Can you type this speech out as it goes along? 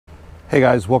Hey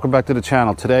guys, welcome back to the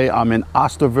channel. Today I'm in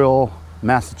Osterville,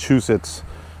 Massachusetts,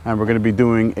 and we're going to be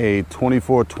doing a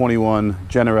 2421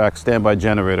 Generac standby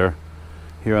generator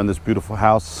here on this beautiful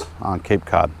house on Cape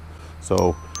Cod.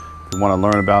 So if you want to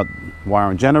learn about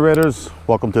wiring generators,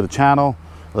 welcome to the channel.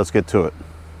 Let's get to it.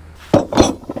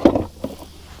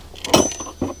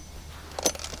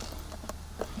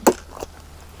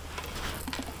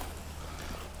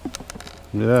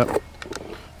 Yeah,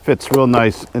 fits real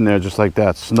nice in there, just like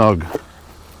that, snug.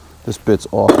 This bit's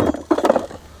awesome.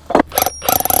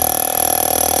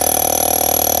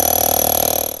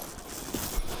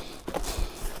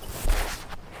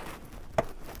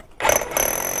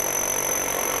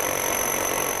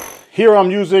 Here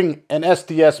I'm using an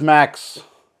SDS Max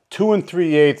 2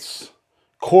 3/8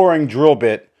 coring drill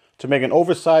bit to make an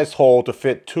oversized hole to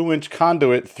fit 2-inch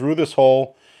conduit through this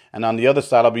hole, and on the other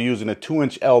side I'll be using a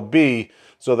 2-inch LB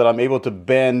so that I'm able to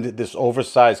bend this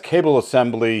oversized cable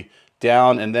assembly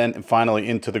down and then finally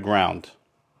into the ground.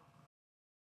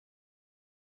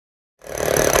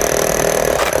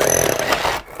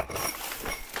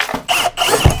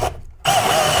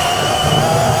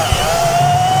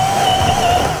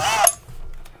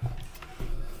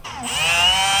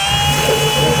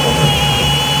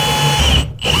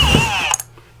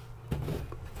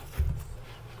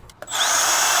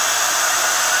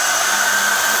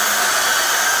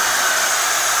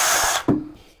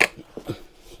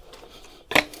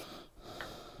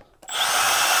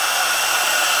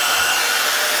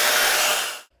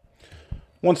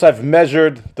 Once I've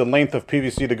measured the length of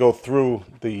PVC to go through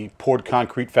the poured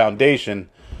concrete foundation,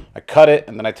 I cut it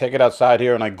and then I take it outside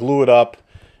here and I glue it up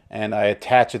and I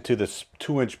attach it to this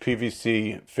 2-inch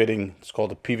PVC fitting. It's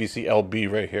called a PVC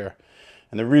LB right here.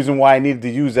 And the reason why I needed to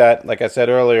use that, like I said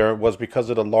earlier, was because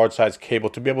of the large size cable.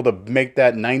 To be able to make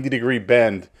that 90-degree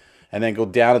bend and then go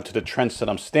down into the trench that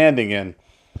I'm standing in,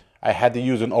 I had to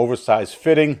use an oversized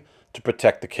fitting to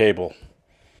protect the cable.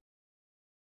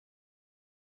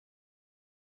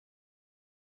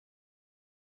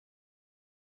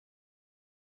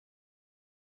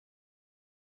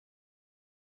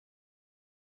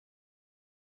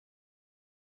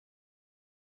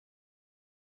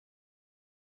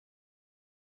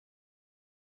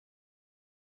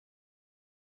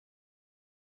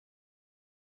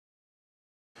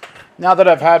 Now that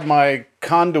I've had my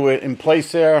conduit in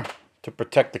place there to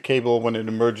protect the cable when it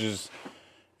emerges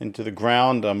into the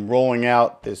ground, I'm rolling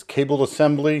out this cable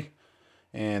assembly,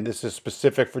 and this is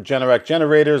specific for Generac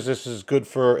generators. This is good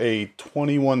for a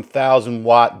 21,000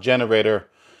 watt generator,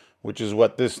 which is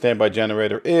what this standby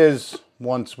generator is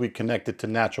once we connect it to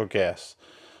natural gas.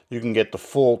 You can get the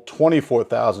full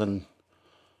 24,000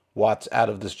 watts out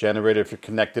of this generator if you're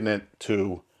connecting it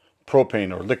to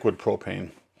propane or liquid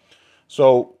propane.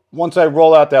 So once I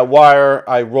roll out that wire,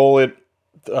 I roll it,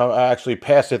 I actually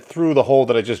pass it through the hole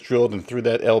that I just drilled and through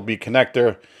that LB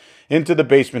connector into the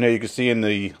basement here. You can see in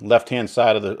the left-hand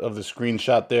side of the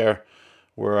screenshot there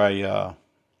where I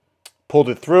pulled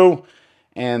it through,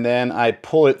 and then I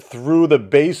pull it through the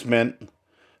basement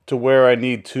to where I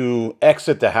need to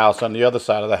exit the house on the other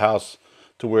side of the house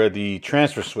to where the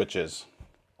transfer switch is.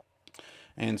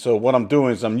 And so what I'm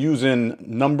doing is I'm using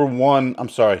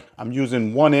 1-inch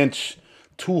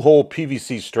 2-hole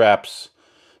PVC straps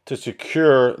to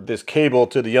secure this cable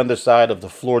to the underside of the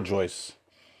floor joists.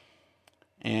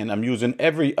 And I'm using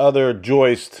every other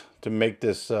joist to make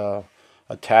this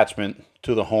attachment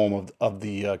to the home of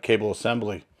the cable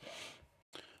assembly.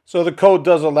 So the code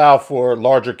does allow for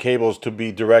larger cables to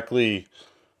be directly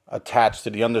attached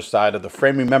to the underside of the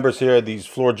framing members here, these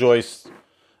floor joists.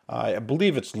 I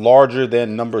believe it's larger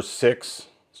than number 6.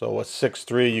 So a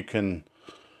 6'3" you can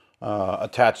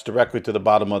attach directly to the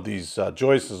bottom of these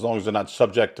joists as long as they're not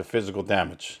subject to physical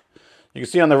damage. You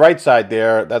can see on the right side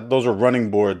there that those are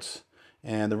running boards,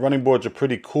 and the running boards are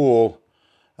pretty cool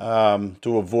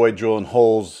to avoid drilling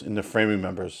holes in the framing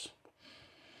members.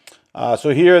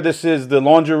 So here, this is the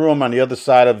laundry room on the other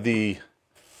side of the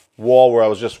wall where I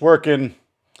was just working,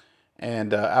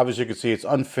 and obviously you can see it's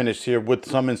unfinished here with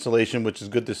some insulation, which is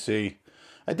good to see.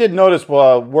 I did notice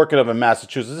while working up in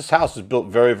Massachusetts, this house is built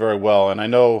very, very well. And I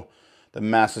know that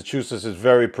Massachusetts is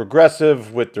very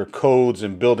progressive with their codes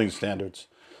and building standards.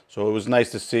 So it was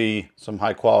nice to see some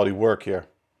high quality work here.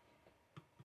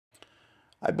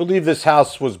 I believe this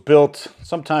house was built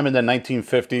sometime in the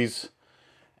 1950s.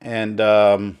 And,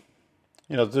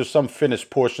 you know, there's some finished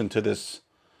portion to this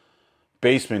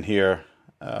basement here.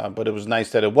 But it was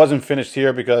nice that it wasn't finished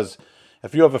here, because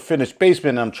if you have a finished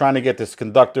basement and I'm trying to get this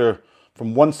conductor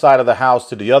from one side of the house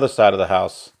to the other side of the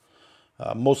house,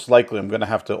 most likely I'm going to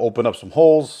have to open up some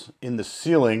holes in the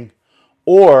ceiling,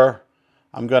 or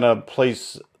I'm going to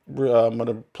place I'm going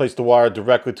to place the wire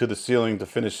directly to the ceiling to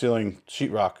finish sealing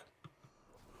sheetrock.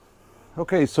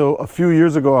 Okay, so a few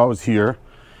years ago I was here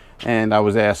and I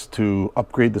was asked to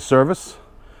upgrade the service,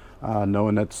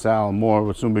 knowing that Sal Moore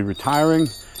would soon be retiring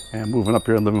and moving up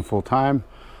here and living full time.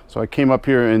 So I came up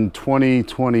here in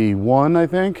 2021, I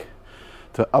think,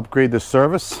 to upgrade the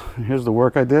service. Here's the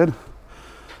work I did.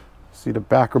 See the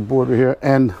backer board right here.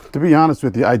 And to be honest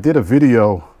with you, I did a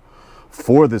video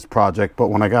for this project, but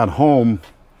when I got home,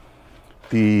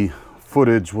 the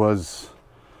footage was,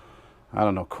 I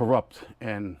don't know, corrupt.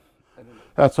 And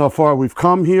that's how far we've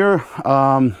come here.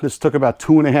 This took about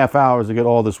 2.5 hours to get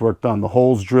all this work done. The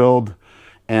holes drilled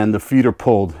and the feeder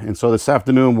pulled. And so this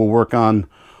afternoon we'll work on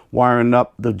wiring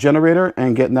up the generator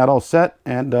and getting that all set.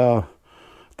 And I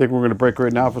think we're going to break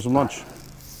right now for some lunch.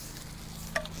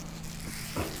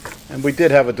 And we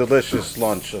did have a delicious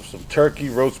lunch of some turkey,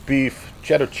 roast beef,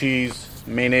 cheddar cheese,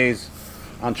 mayonnaise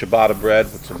on ciabatta bread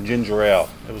with some ginger ale.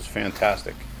 It was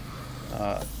fantastic.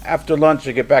 After lunch,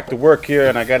 I get back to work here,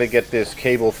 and I got to get this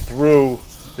cable through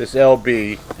this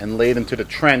LB and laid into the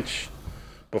trench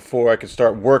before I can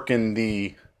start working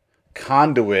the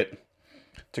conduit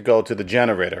to go to the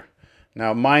generator.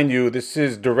 Now, mind you, this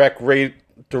is direct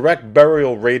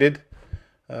burial rated.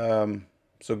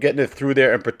 So getting it through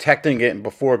there and protecting it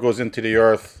before it goes into the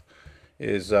earth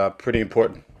is pretty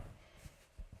important.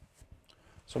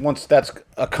 So once that's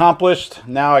accomplished,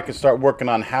 now I can start working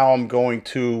on how I'm going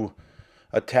to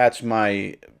attach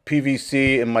my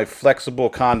PVC and my flexible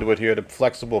conduit here, the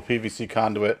flexible PVC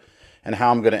conduit, and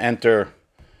how I'm going to enter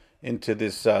into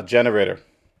this generator.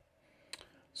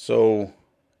 So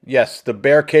yes, the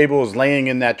bare cable is laying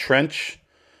in that trench.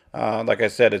 Like I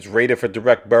said, it's rated for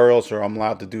direct burial, so I'm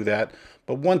allowed to do that.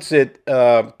 But once it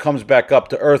comes back up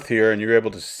to earth here and you're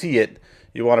able to see it,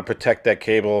 you want to protect that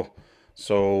cable.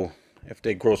 So if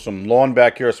they grow some lawn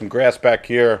back here, some grass back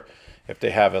here, if they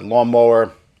have a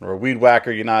lawnmower or a weed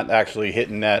whacker, you're not actually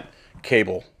hitting that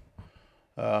cable.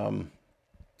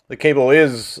 The cable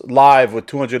is live with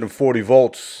 240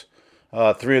 volts,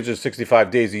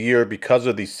 365 days a year because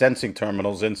of the sensing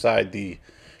terminals inside the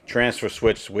transfer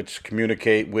switch, which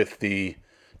communicate with the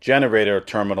generator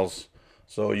terminals.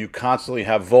 So you constantly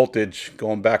have voltage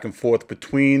going back and forth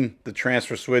between the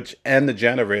transfer switch and the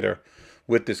generator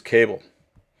with this cable.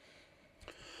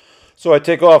 So I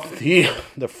take off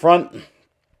the front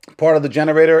part of the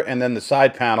generator and then the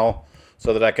side panel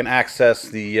so that I can access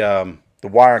the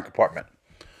wiring compartment.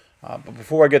 But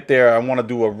before I get there, I want to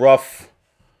do a rough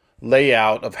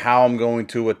layout of how I'm going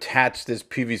to attach this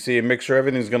PVC and make sure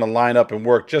everything's going to line up and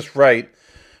work just right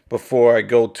before I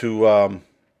go to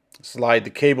slide the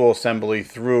cable assembly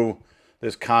through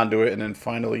this conduit and then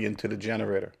finally into the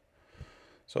generator.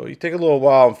 So you take a little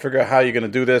while and figure out how you're going to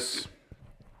do this.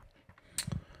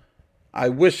 I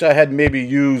wish I had maybe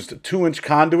used 2-inch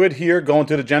conduit here going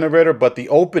to the generator, but the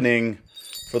opening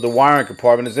for the wiring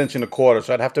compartment is 1.25 inches,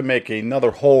 so I'd have to make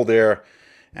another hole there,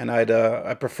 and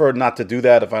I prefer not to do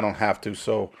that if I don't have to.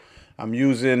 So I'm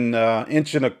using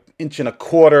 1.25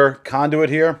 inch conduit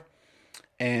here.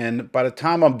 And by the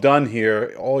time I'm done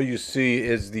here, all you see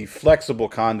is the flexible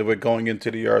conduit going into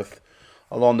the earth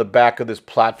along the back of this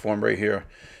platform right here.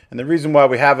 And the reason why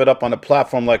we have it up on the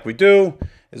platform like we do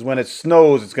is when it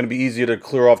snows, it's going to be easier to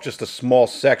clear off just a small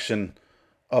section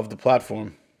of the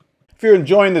platform. If you're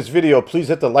enjoying this video, please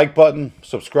hit the like button,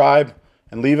 subscribe,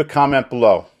 and leave a comment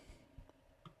below.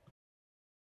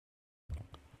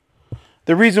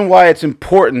 The reason why it's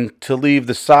important to leave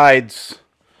the sides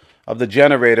of the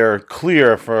generator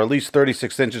clear for at least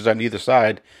 36 inches on either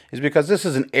side is because this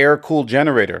is an air-cooled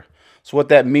generator. So what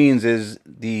that means is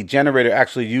the generator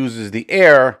actually uses the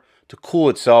air to cool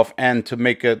itself and to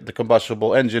make the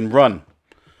combustible engine run.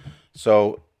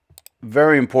 So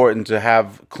very important to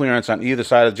have clearance on either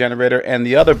side of the generator. And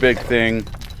the other big thing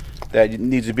that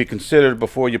needs to be considered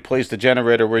before you place the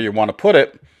generator where you want to put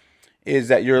it is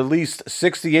that you're at least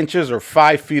 60 inches or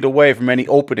 5 feet away from any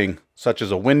opening, such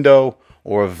as a window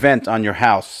or a vent on your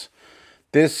house.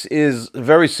 This is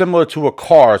very similar to a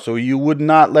car, so you would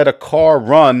not let a car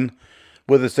run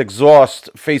with its exhaust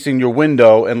facing your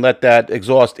window and let that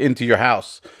exhaust into your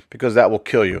house, because that will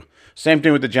kill you. Same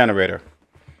thing with the generator.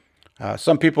 I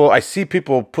see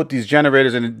people put these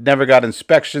generators and it never got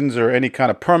inspections or any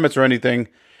kind of permits or anything,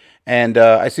 and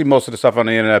I see most of the stuff on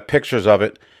the internet, pictures of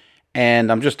it,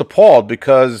 and I'm just appalled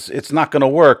because it's not going to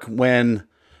work when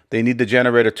they need the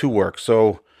generator to work.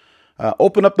 So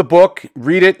open up the book,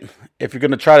 read it if you're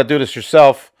going to try to do this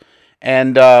yourself,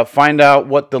 and find out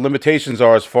what the limitations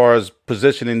are as far as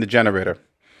positioning the generator.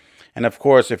 And of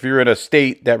course, if you're in a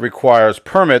state that requires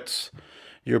permits,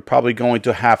 you're probably going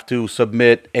to have to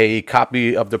submit a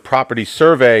copy of the property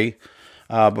survey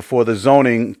before the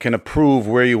zoning can approve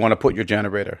where you want to put your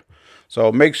generator.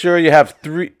 So make sure you have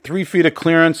 3 feet of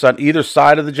clearance on either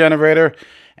side of the generator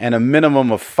and a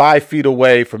minimum of 5 feet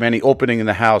away from any opening in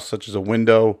the house, such as a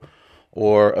window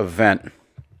or a vent.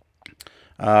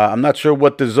 I'm not sure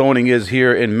what the zoning is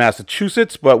here in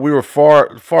Massachusetts, but we were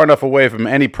far enough away from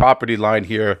any property line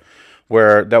here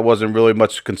where that wasn't really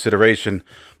much consideration.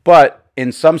 But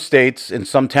in some states, in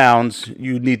some towns,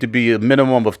 you need to be a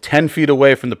minimum of 10 feet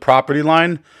away from the property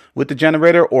line with the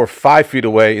generator, or 5 feet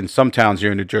away in some towns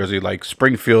here in New Jersey, like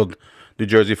Springfield, New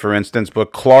Jersey, for instance.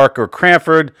 But Clark or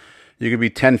Cranford, you could be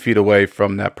 10 feet away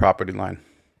from that property line.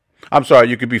 I'm sorry,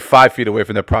 you could be 5 feet away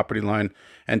from that property line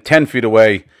and 10 feet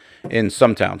away in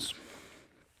some towns.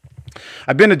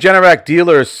 I've been a Generac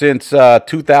dealer since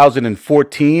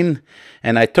 2014,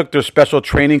 and I took their special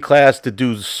training class to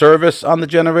do service on the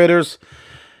generators.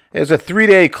 It's a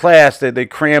 3-day class that they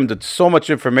crammed so much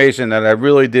information that I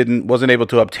really wasn't able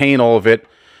to obtain all of it.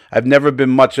 I've never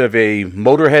been much of a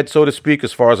motorhead, so to speak,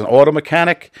 as far as an auto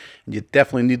mechanic. You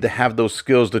definitely need to have those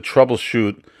skills to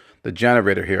troubleshoot the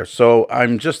generator here. So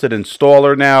I'm just an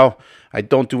installer now. I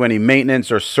don't do any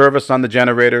maintenance or service on the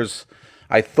generators.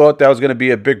 I thought that was going to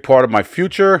be a big part of my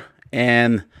future,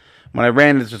 and when I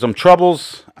ran into some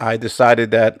troubles, I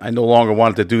decided that I no longer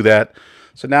wanted to do that.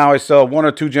 So now I sell 1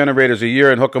 or 2 generators a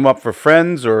year and hook them up for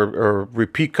friends or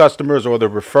repeat customers or the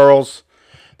referrals.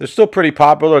 They're still pretty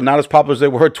popular, not as popular as they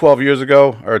were 12 years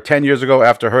ago or 10 years ago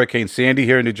after Hurricane Sandy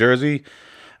here in New Jersey.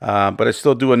 But I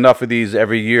still do enough of these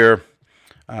every year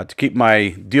to keep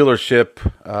my dealership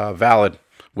valid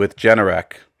with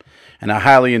Generac. And I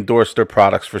highly endorse their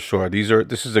products for sure.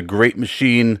 This is a great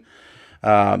machine,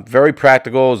 very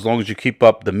practical as long as you keep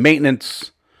up the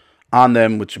maintenance on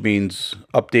them, which means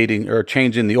updating or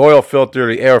changing the oil filter,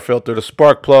 the air filter, the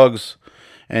spark plugs,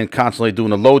 and constantly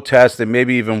doing a load test, and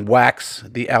maybe even wax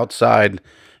the outside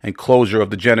enclosure of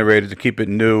the generator to keep it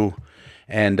new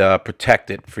and protect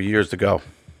it for years to go.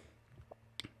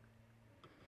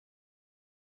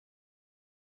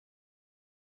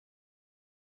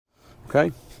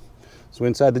 Okay, so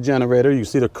inside the generator, you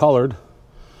see they're colored,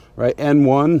 right?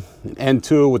 N1 and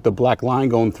N2 with the black line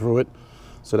going through it.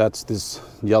 So that's this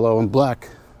yellow and black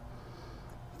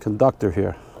conductor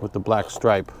here with the black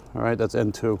stripe. All right, that's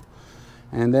N2.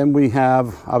 And then we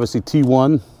have obviously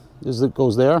T1 as it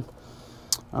goes there.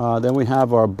 Then we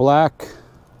have our black,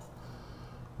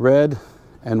 red,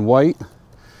 and white,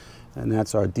 and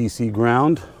that's our DC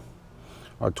ground.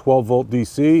 Our 12-volt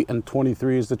DC, and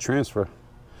 23 is the transfer.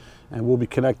 And we'll be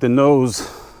connecting those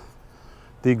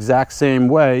the exact same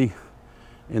way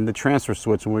in the transfer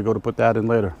switch when we go to put that in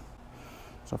later.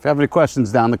 So if you have any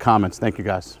questions, down in the comments. Thank you,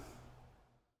 guys.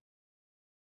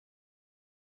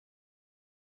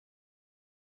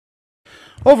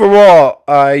 Overall,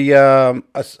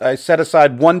 I set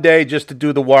aside 1 day just to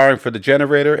do the wiring for the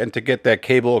generator and to get that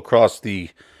cable across the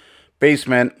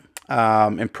basement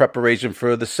in preparation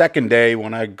for the second day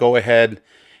when I go ahead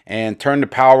and turn the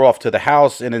power off to the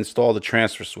house and install the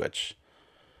transfer switch.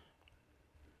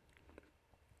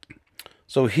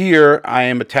 So here I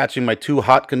am attaching my 2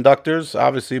 hot conductors,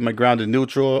 obviously my grounded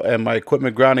neutral and my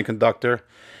equipment grounding conductor.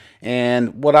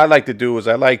 And what I like to do is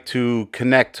I like to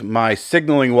connect my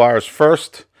signaling wires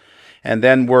first and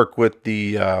then work with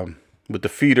the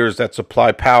feeders that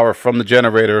supply power from the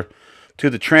generator to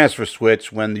the transfer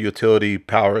switch when the utility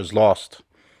power is lost.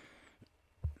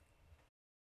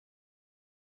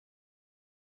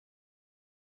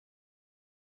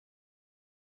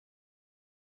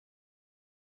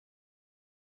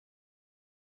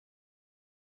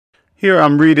 Here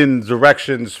I'm reading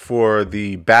directions for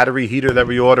the battery heater that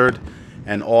we ordered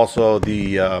and also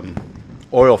the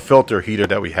oil filter heater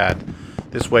that we had.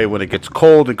 This way when it gets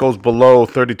cold, it goes below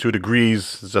 32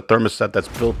 degrees. There's a thermostat that's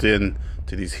built in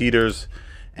to these heaters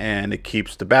and it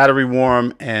keeps the battery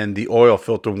warm and the oil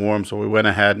filter warm. So we went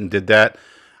ahead and did that.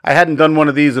 I hadn't done one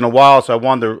of these in a while, so I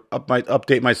wanted to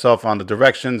update myself on the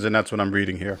directions, and that's what I'm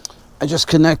reading here. I just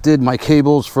connected my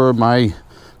cables for my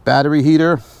battery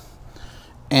heater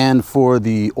and for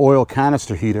the oil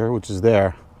canister heater, which is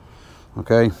there.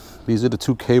 Okay, these are the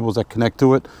 2 cables that connect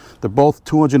to it. They're both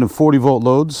 240 volt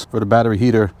loads for the battery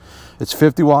heater. It's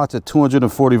 50 watts at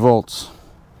 240 volts.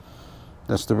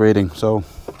 That's the rating. So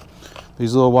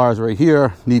these little wires right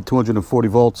here need 240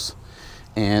 volts,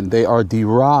 and they are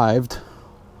derived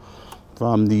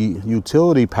from the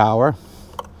utility power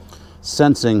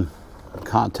sensing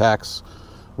contacts,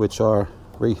 which are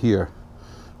right here,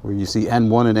 where you see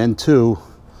N1 and N2.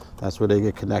 That's where they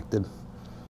get connected.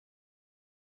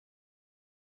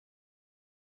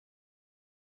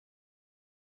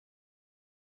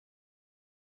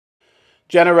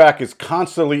 Generac is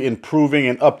constantly improving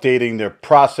and updating their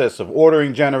process of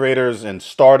ordering generators and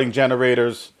starting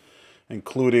generators,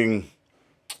 including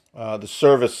the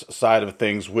service side of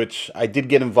things, which I did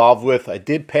get involved with. I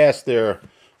did pass their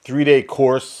 3-day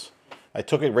course. I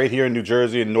took it right here in New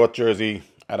Jersey, in North Jersey,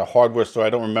 at a hardware store. I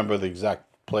don't remember the exact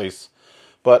place.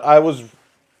 But I was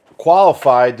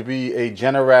qualified to be a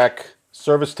Generac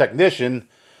service technician,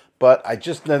 but I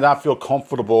just did not feel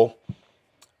comfortable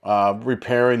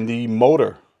repairing the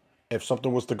motor. If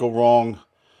something was to go wrong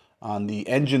on the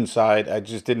engine side, I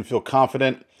just didn't feel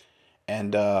confident.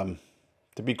 And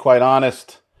to be quite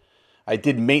honest, I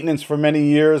did maintenance for many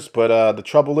years, but the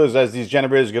trouble is, as these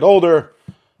generators get older,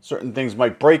 certain things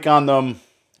might break on them,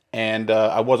 and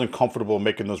I wasn't comfortable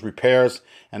making those repairs,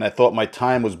 and I thought my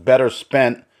time was better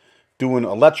spent doing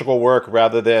electrical work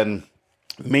rather than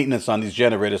maintenance on these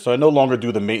generators. So I no longer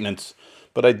do the maintenance,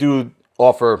 but I do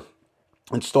offer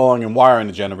installing and wiring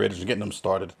the generators and getting them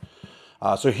started.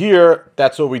 So here,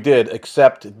 that's what we did,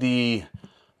 except the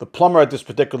plumber at this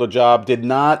particular job did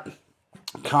not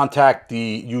contact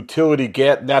the utility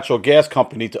natural gas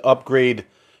company to upgrade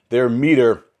their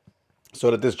meter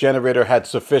so that this generator had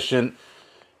sufficient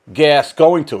gas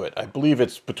going to it. I believe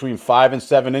it's between 5 and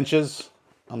 7 inches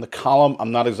on the column.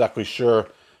 I'm not exactly sure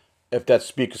if that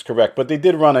speak is correct, but they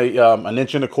did run an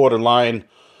 1.25 inch line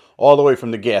all the way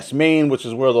from the gas main, which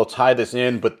is where they'll tie this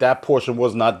in, but that portion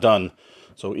was not done.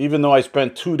 So even though I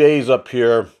spent 2 days up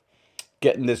here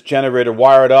getting this generator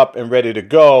wired up and ready to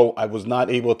go, I was not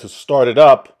able to start it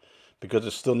up because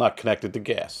it's still not connected to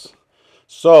gas.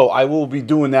 So I will be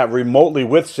doing that remotely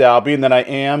with Sal, being that I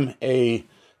am a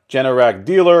Generac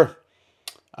dealer.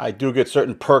 I do get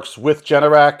certain perks with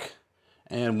Generac,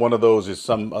 and one of those is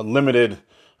some limited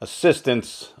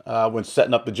assistance when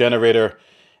setting up the generator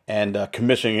and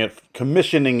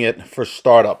commissioning it for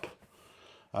startup.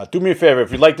 Do me a favor,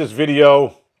 if you like this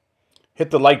video, hit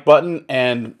the like button,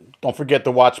 and don't forget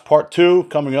to watch part 2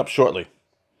 coming up shortly.